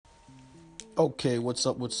Okay, what's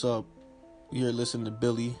up? What's up? You're listening to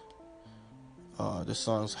Billy. This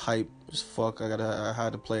song's hype as fuck. I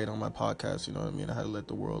had to play it on my podcast. You know what I mean? I had to let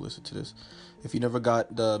the world listen to this. If you never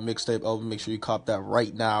got the mixtape album, make sure you cop that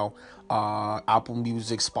right now. Apple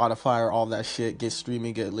Music, Spotify, all that shit. Get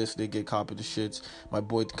streaming, get listening, get copy the shits. My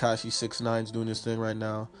boy Takashi 69 is doing this thing right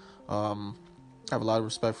now. I have a lot of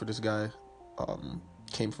respect for this guy.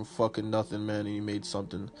 Came from fucking nothing, man, and he made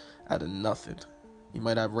something out of nothing. He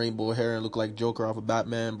might have rainbow hair and look like Joker off of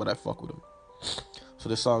Batman, but I fuck with him. So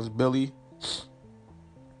this song's Billy.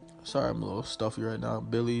 Sorry, I'm a little stuffy right now.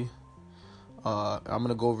 Billy. I'm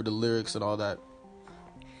gonna go over the lyrics and all that,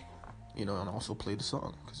 and also play the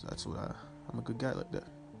song because that's what I'm a good guy like that.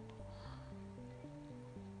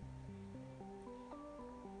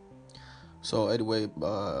 So anyway,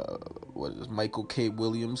 what is Michael K.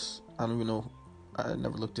 Williams? I don't even know. I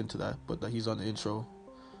never looked into that, but he's on the intro,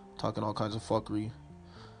 talking all kinds of fuckery.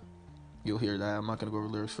 You'll hear that. I'm not gonna go over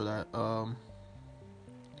lyrics for that.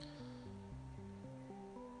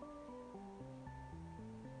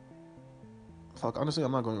 Fuck. Honestly,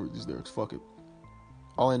 I'm not going to read these lyrics. Fuck it.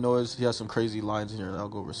 All I know is he has some crazy lines in here, and I'll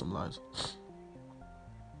go over some lines.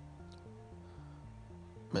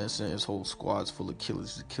 Man saying his whole squad's full of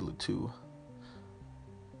killers. He's a killer too.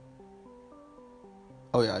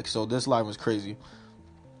 Oh yeah. So this line was crazy.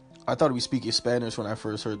 I thought he was speaking Spanish when I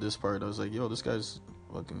first heard this part. I was like, yo, this guy's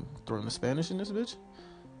fucking throwing the Spanish in this bitch.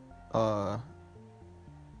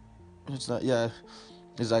 It's not. Yeah.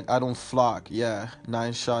 He's like, I don't flock. Yeah.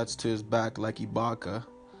 9 shots to his back like Ibaka.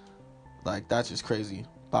 Like, that's just crazy.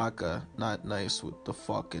 Baka, not nice with the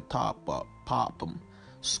fucking top up. Pop him.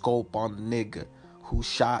 Scope on the nigga who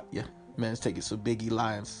shot you. Man's taking some biggie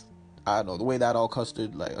lines. I don't know. The way that all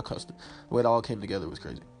the way it all came together was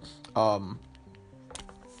crazy.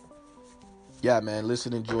 Yeah, man.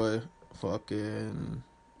 Listen, enjoy. Fucking.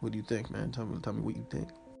 What do you think, man? Tell me what you think.